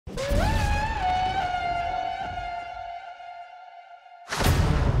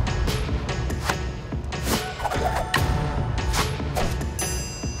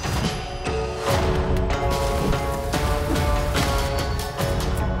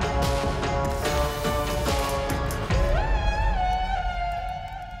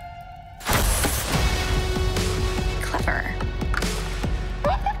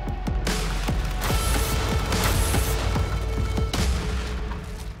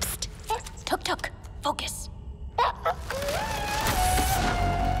Focus.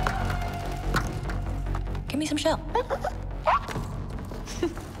 Give me some shell.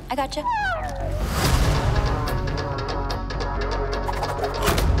 I gotcha.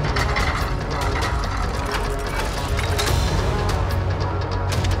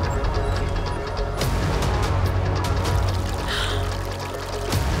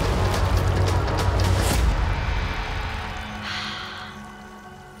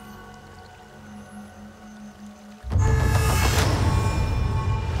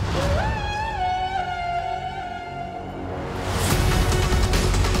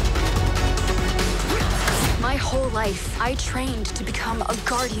 My whole life, I trained to become a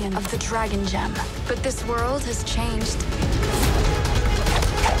guardian of the Dragon Gem. But this world has changed.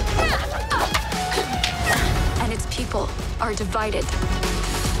 And its people are divided.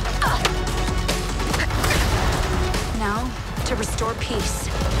 Now, to restore peace,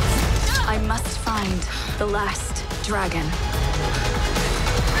 I must find the last dragon.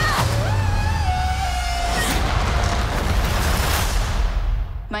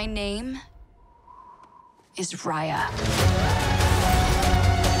 My name is Raya.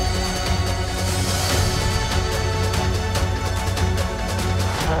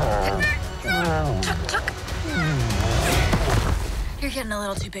 You're getting a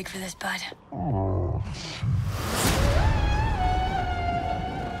little too big for this, bud.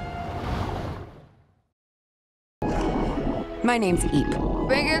 My name's Eep.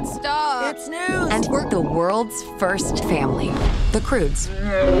 Bring it, stop. It's news! And we're the world's first family, the Croods.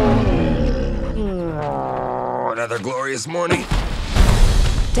 Another glorious morning.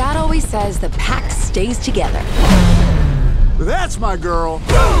 Dad always says the pack stays together. That's my girl!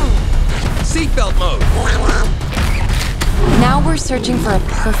 Seatbelt mode. Now we're searching for a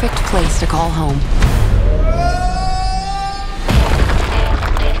perfect place to call home.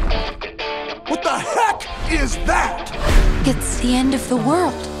 What the heck is that? It's the end of the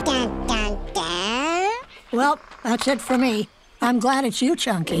world. Well, that's it for me. I'm glad it's you,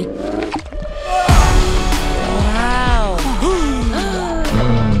 Chunky. Wow.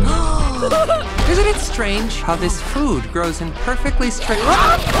 Isn't it strange how this food grows in perfectly straight...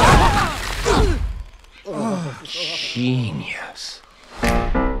 Genius. I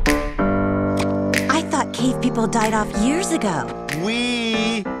thought cave people died off years ago.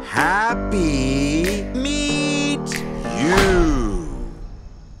 We happy meet you.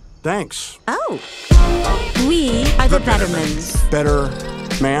 Thanks. Oh. We are the Bettermans. Better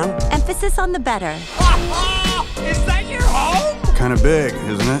man? Emphasis on the better. Is that your home? Kind of big,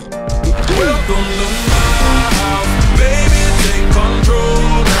 isn't it? Welcome to my house. Baby, take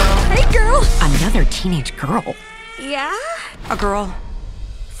control now. Hey, girl. Another teenage girl. Yeah? A girl.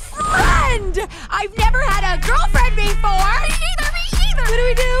 Friend! I've never had a girlfriend before. Me either. What do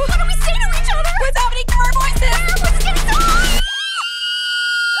we do? What do we say to each other? What's happening to our voices? What's getting on?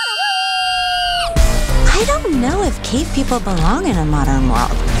 I don't know if cave people belong in a modern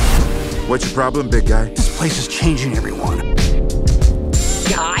world. What's your problem, big guy? This place is changing everyone.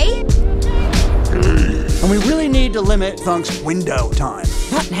 Guy? And we really need to limit Thunk's window time.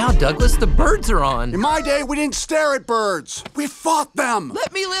 Not now, Douglas. The birds are on. In my day, we didn't stare at birds. We fought them.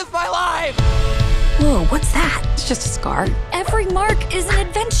 Let me live my life. Whoa, what's that? It's just a scar. Every mark is an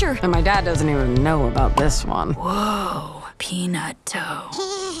adventure. And my dad doesn't even know about this one. Whoa, peanut toe.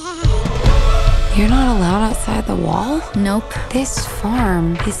 You're not allowed outside the wall? Nope. This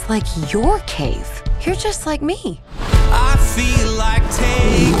farm is like your cave. You're just like me. I feel like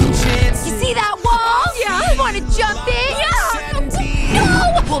taking chances. You see that wall? Yeah. Want to jump in? Yeah.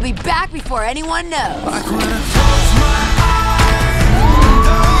 No! We'll be back before anyone knows. Like when I close my eyes,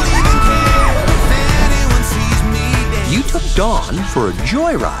 don't even care if anyone sees me dance. You took Dawn for a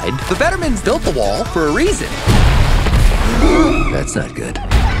joyride. The Bettermans built the wall for a reason. That's not good.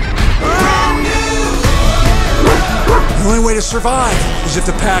 The only way to survive is if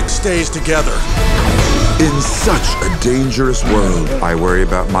the pack stays together. In such a dangerous world, I worry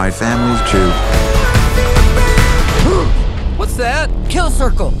about my family too. What's that? Kill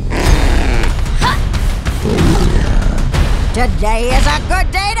circle. Today is a good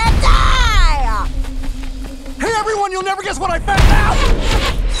day to die! Hey, everyone, you'll never guess what I found out!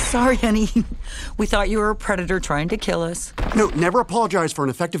 Sorry, honey. We thought you were a predator trying to kill us. No, never apologize for an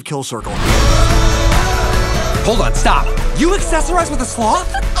effective kill circle. Hold on, stop. You accessorize with a sloth?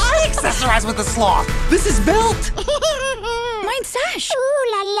 I accessorize with a sloth. This is built. Mine's Sash. Ooh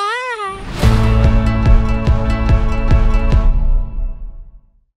la la!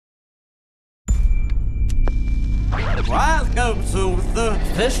 Welcome to the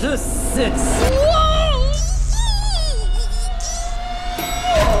Vicious Six.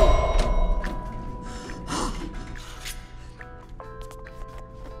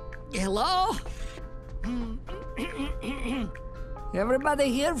 Everybody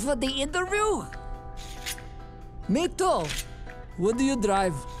here for the interview? Me too. What do you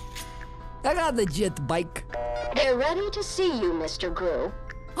drive? I got a jet bike. They're ready to see you, Mr. Gru.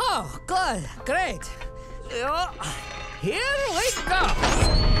 Oh, good. Great. Here we go.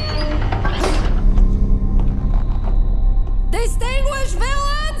 Distinguished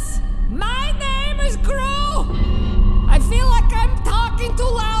villains, my name is Gru. I feel like I'm talking too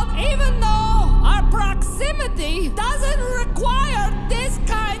loud even though our proximity doesn't require this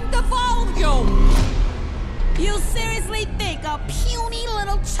kind of volume. You seriously think a puny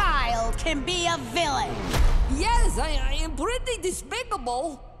little child can be a villain? Yes, I am pretty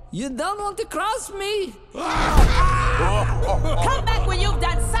despicable. You don't want to cross me? Come back when you've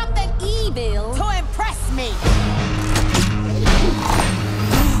done something evil to impress me.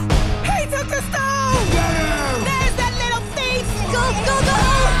 He took the stone! There's that little thief! Go, go, go!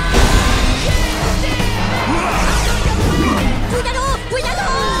 Cuidado! Cuidado!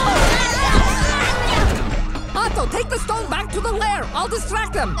 Otto, take the stone back to the lair. I'll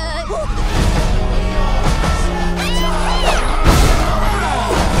distract them.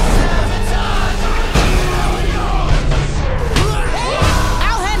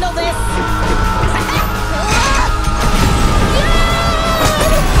 I'll handle this!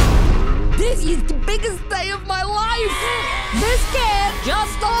 This is the biggest day of my life. This kid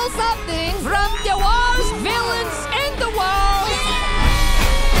just stole something from the worst villains in the world.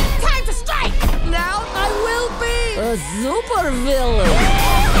 Time to strike! Now I will be a super villain.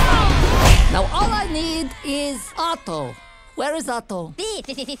 Now all I need is Otto. Where is Otto? Sí.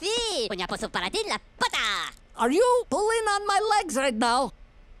 Punya poso para ti la pata. Are you pulling on my legs right now?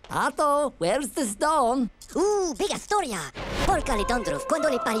 Otto, where's the stone? Big storia. Porca le tondruf, quando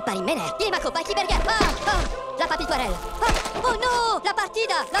le pari mene. Il mako baki berger. La papitoirelle. Oh no, la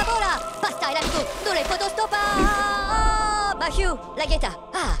partida, la bola. Basta, elasco, dure fotostopa. Baciu, la ghetta.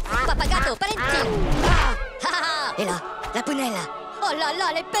 Papagato, parenti. E la punella. Oh la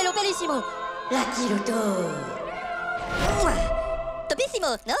la, le pelo bellissimo. La chiloto.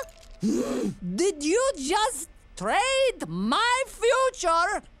 Topissimo, no? Did you just trade my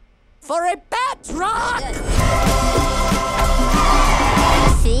future for a pet rock?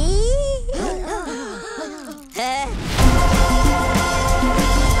 See?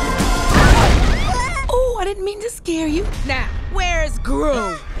 Oh, I didn't mean to scare you. Now, where's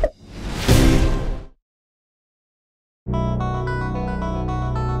Gru?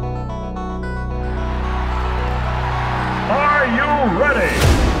 Are you ready?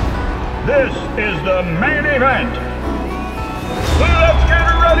 This is the main event. Let's get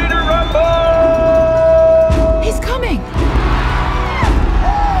ready to rumble! He's coming.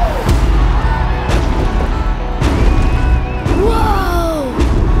 Whoa!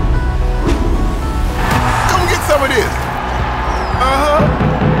 Come get some of this.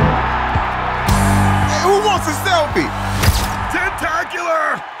 Hey, who wants a selfie?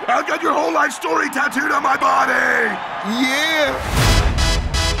 Tentacular! I've got your whole life story tattooed on my body! Yeah!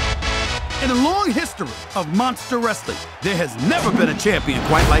 In a long history of monster wrestling, there has never been a champion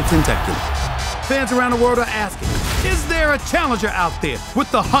quite like Tentacular. Fans around the world are asking, is there a challenger out there with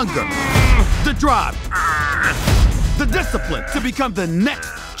the hunger, the drive, the discipline to become the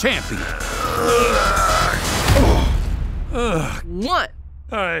next champion? What?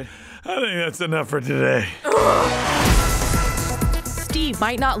 All right, I think that's enough for today. Steve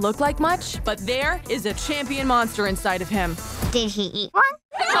might not look like much, but there is a champion monster inside of him. Did he eat one?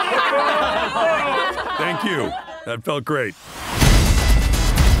 Thank you. That felt great.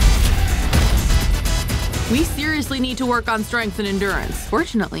 We seriously need to work on strength and endurance.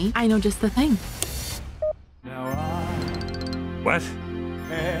 Fortunately, I know just the thing. What?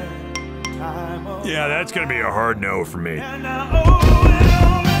 Yeah, that's gonna be a hard no for me. Now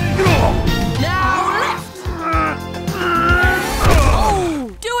left! Oh!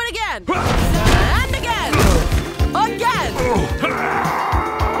 Do it again! And again! Again!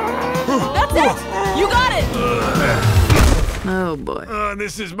 That's it! You got it! Oh boy.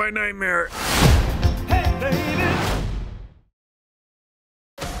 This is my nightmare.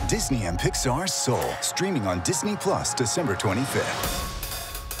 Disney and Pixar's Soul, streaming on Disney Plus December 25th.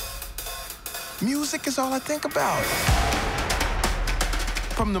 Music is all I think about.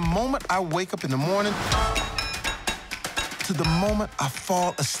 From the moment I wake up in the morning to the moment I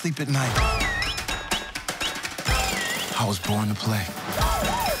fall asleep at night. I was born to play.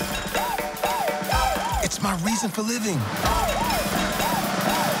 It's my reason for living.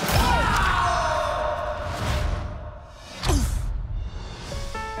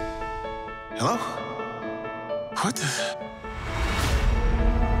 Hello? What the?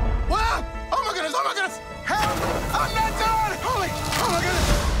 What? Oh my goodness! Help! I'm not done! Holy!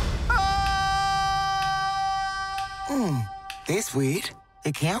 sweet.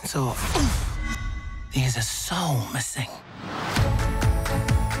 It canceled. There's a soul missing.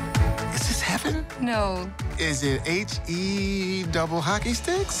 Is this heaven? No. Is it H-E double hockey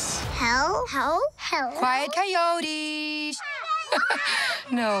sticks? Hell? Hell? Hell? Quiet coyotes.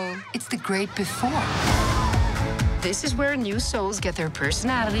 No, it's the great before. This is where new souls get their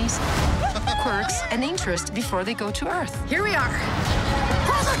personalities, quirks, and interests before they go to Earth. Here we are.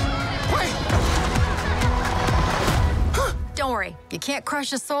 Don't worry, you can't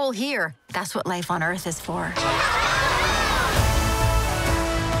crush a soul here. That's what life on Earth is for.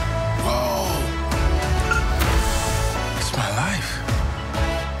 Whoa. It's my life.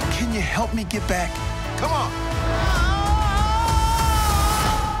 Can you help me get back? Come on.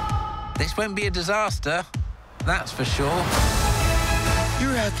 This won't be a disaster, that's for sure.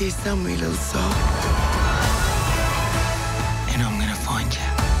 You're out there somewhere, little soul. And I'm gonna find you.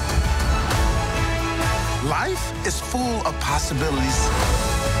 Life is full of possibilities.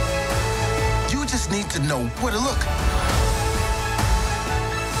 You just need to know where to look.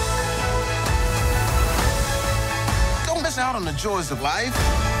 Don't miss out on the joys of life.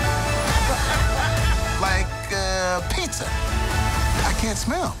 Like pizza. I can't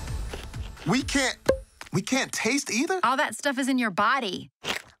smell. We can't taste either? All that stuff is in your body.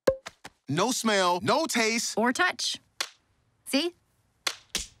 No smell, no taste. Or touch. See?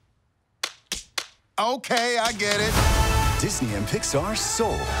 Okay, I get it. Disney and Pixar's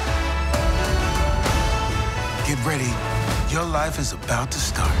Soul. Get ready. Your life is about to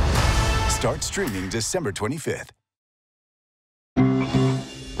start. Start streaming December 25th.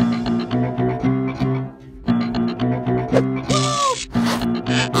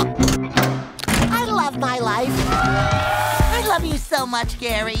 I love my life. I love you so much,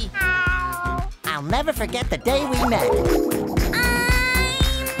 Gary. I'll never forget the day we met.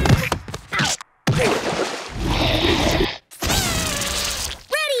 Ready!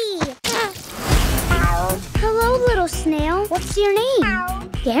 Hello, little snail. What's your name?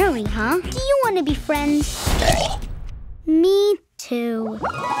 Gary, huh? Do you want to be friends? Me too.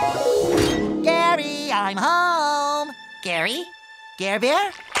 Gary, I'm home. Gary? Gary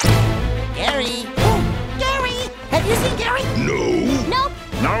Bear? Gary? Gary! Have you seen Gary? No. Nope.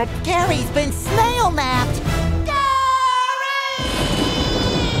 Nope. Gary's been snail-napped.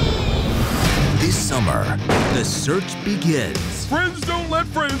 This summer, the search begins. Friends don't let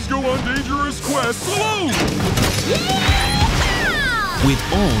friends go on dangerous quests alone! With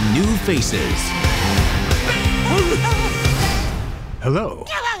all new faces. Hello.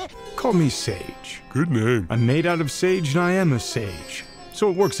 Call me Sage. Good name. I'm made out of sage and I am a sage, so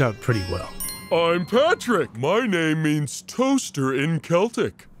it works out pretty well. I'm Patrick. My name means toaster in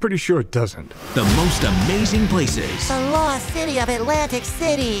Celtic. Pretty sure it doesn't. The most amazing places. The lost city of Atlantic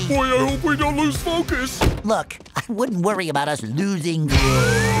City. Boy, I hope we don't lose focus. Look, I wouldn't worry about us losing.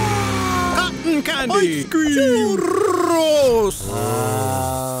 Cotton candy. Ice cream. Churros.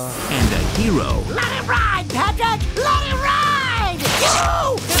 And a hero. Let it ride, Patrick! Let it ride!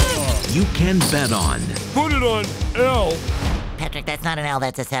 Woo! You can bet on. Put it on L. Patrick, that's not an L,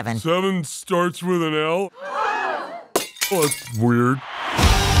 that's a 7. 7 starts with an L? Oh, that's weird.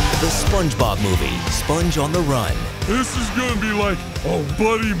 The SpongeBob movie, Sponge on the Run. This is gonna be like a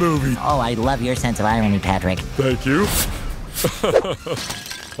buddy movie. Oh, I love your sense of irony, Patrick. Thank you.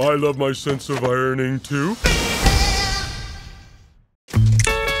 I love my sense of ironing, too.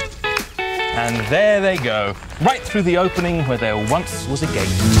 And there they go, right through the opening where there once was a gate.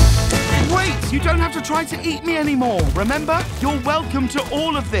 Wait, you don't have to try to eat me anymore, remember? You're welcome to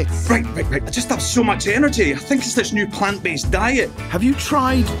all of this. Right. I just have so much energy. I think it's this new plant-based diet. Have you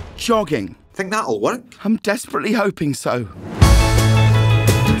tried jogging? Think that'll work? I'm desperately hoping so.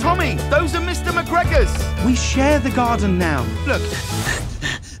 Tommy, those are Mr. McGregor's. We share the garden now. Look.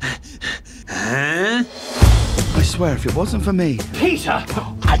 Huh? I swear, if it wasn't for me... Peter!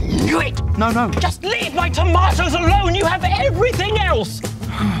 I knew it! No. Just leave my tomatoes alone! You have everything else!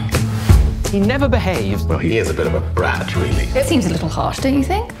 He never behaves. Well, he is a bit of a brat, really. It seems a little harsh, don't you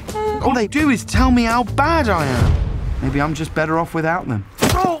think? All they do is tell me how bad I am. Maybe I'm just better off without them.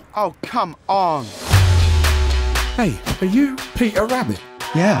 Oh, come on. Hey, are you Peter Rabbit?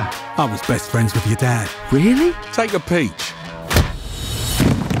 Yeah. I was best friends with your dad. Really? Take a peach.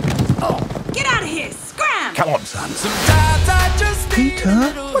 Get out of here! Scram! Come on, son. Peter,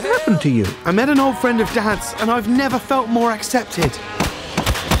 what happened to you? I met an old friend of Dad's, and I've never felt more accepted.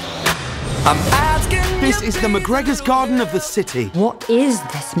 This is the McGregor's Garden of the City. What is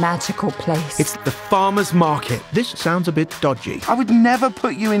this magical place? It's the farmer's market. This sounds a bit dodgy. I would never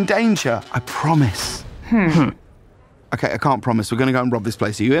put you in danger. I promise. Okay, I can't promise. We're going to go and rob this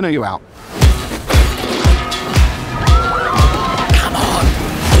place. Are you in or are you out?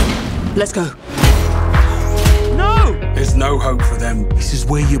 Let's go. No! There's no hope for them. This is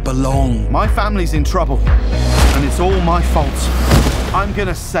where you belong. My family's in trouble, and it's all my fault. I'm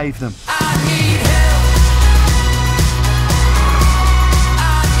gonna save them.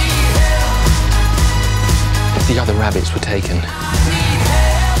 The other rabbits were taken.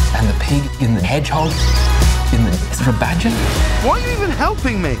 And the pig in the hedgehog? Is there a badger? Why are you even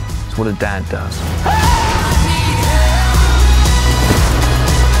helping me? It's what a dad does.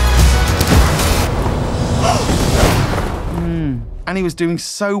 And he was doing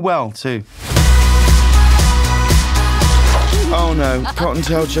so well, too. Oh no,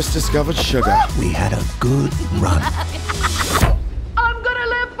 Cottontail just discovered sugar. We had a good run. I'm gonna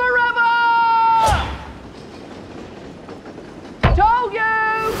live forever! Told you!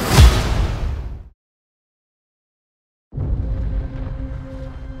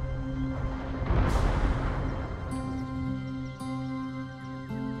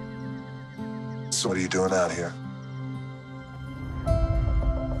 So what are you doing out here?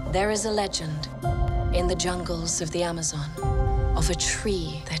 There is a legend in the jungles of the Amazon of a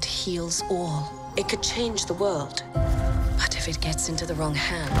tree that heals all. It could change the world, but if it gets into the wrong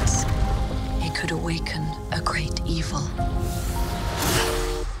hands, it could awaken a great evil.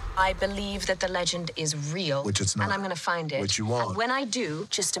 I believe that the legend is real. Which it's not. And I'm gonna find it. Which you won't. And when I do,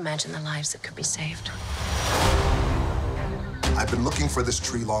 just imagine the lives that could be saved. I've been looking for this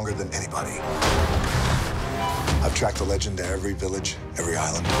tree longer than anybody. I've tracked the legend to every village, every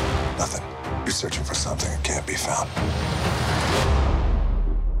island. Nothing. You're searching for something that can't be found.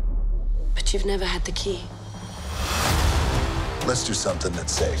 But you've never had the key. Let's do something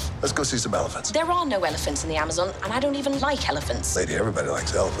that's safe. Let's go see some elephants. There are no elephants in the Amazon, and I don't even like elephants. Lady, everybody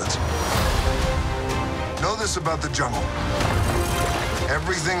likes elephants. Know this about the jungle.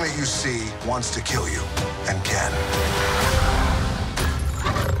 Everything that you see wants to kill you, and can.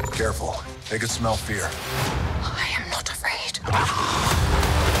 Careful. They can smell fear. I am not afraid.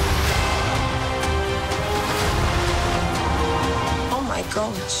 Oh my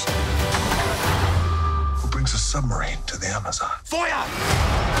gosh. Who brings a submarine to the Amazon? Fire!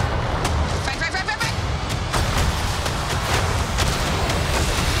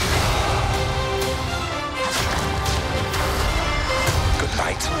 Good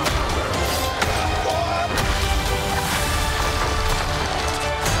night.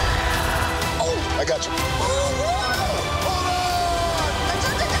 I got you.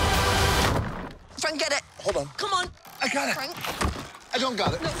 Frank, get it. Hold on. Come on. I got it. Frank. I don't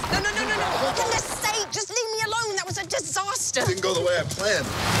got it. No. For goodness sake, just leave me alone. That was a disaster. Didn't go the way I planned.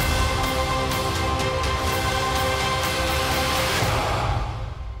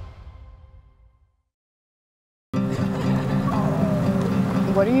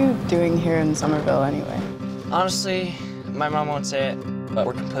 What are you doing here in Somerville anyway? Honestly, my mom won't say it, but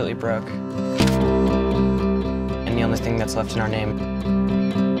we're completely broke. And the only thing that's left in our name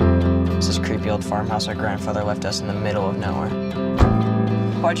is this creepy old farmhouse our grandfather left us in the middle of nowhere.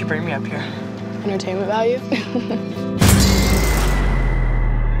 Why'd you bring me up here? Entertainment value?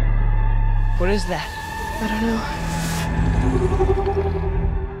 What is that? I don't know.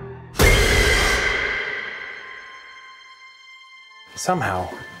 Somehow,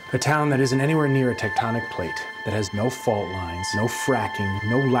 a town that isn't anywhere near a tectonic plate, that has no fault lines, no fracking,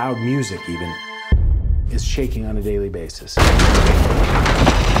 no loud music even, is shaking on a daily basis. Under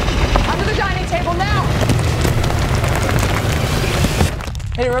the dining table now!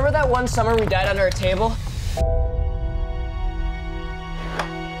 Hey, remember that one summer we died under a table?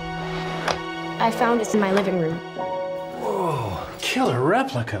 I found this in my living room. Whoa, killer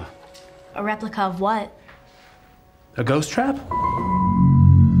replica. A replica of what? A ghost trap?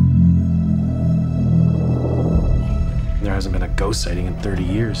 There hasn't been a ghost sighting in 30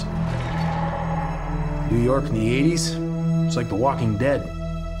 years. New York in the 80s, it's like The Walking Dead.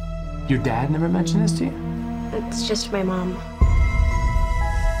 Your dad never mentioned this to you? It's just my mom.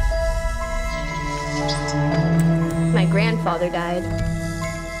 My grandfather died.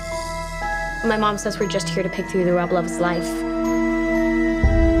 My mom says we're just here to pick through the rubble of his life. Wait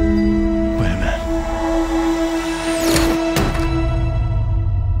a minute.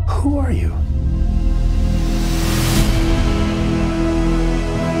 Who are you?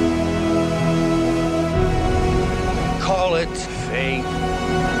 Call it fate.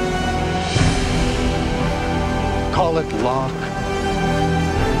 Call it luck.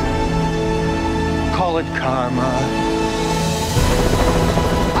 Call it karma.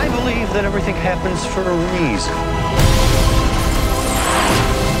 I believe that everything happens for a reason.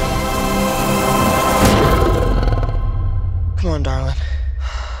 Come on, darling.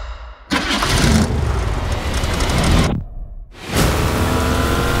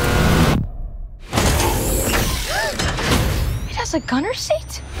 a gunner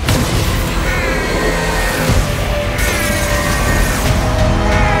seat?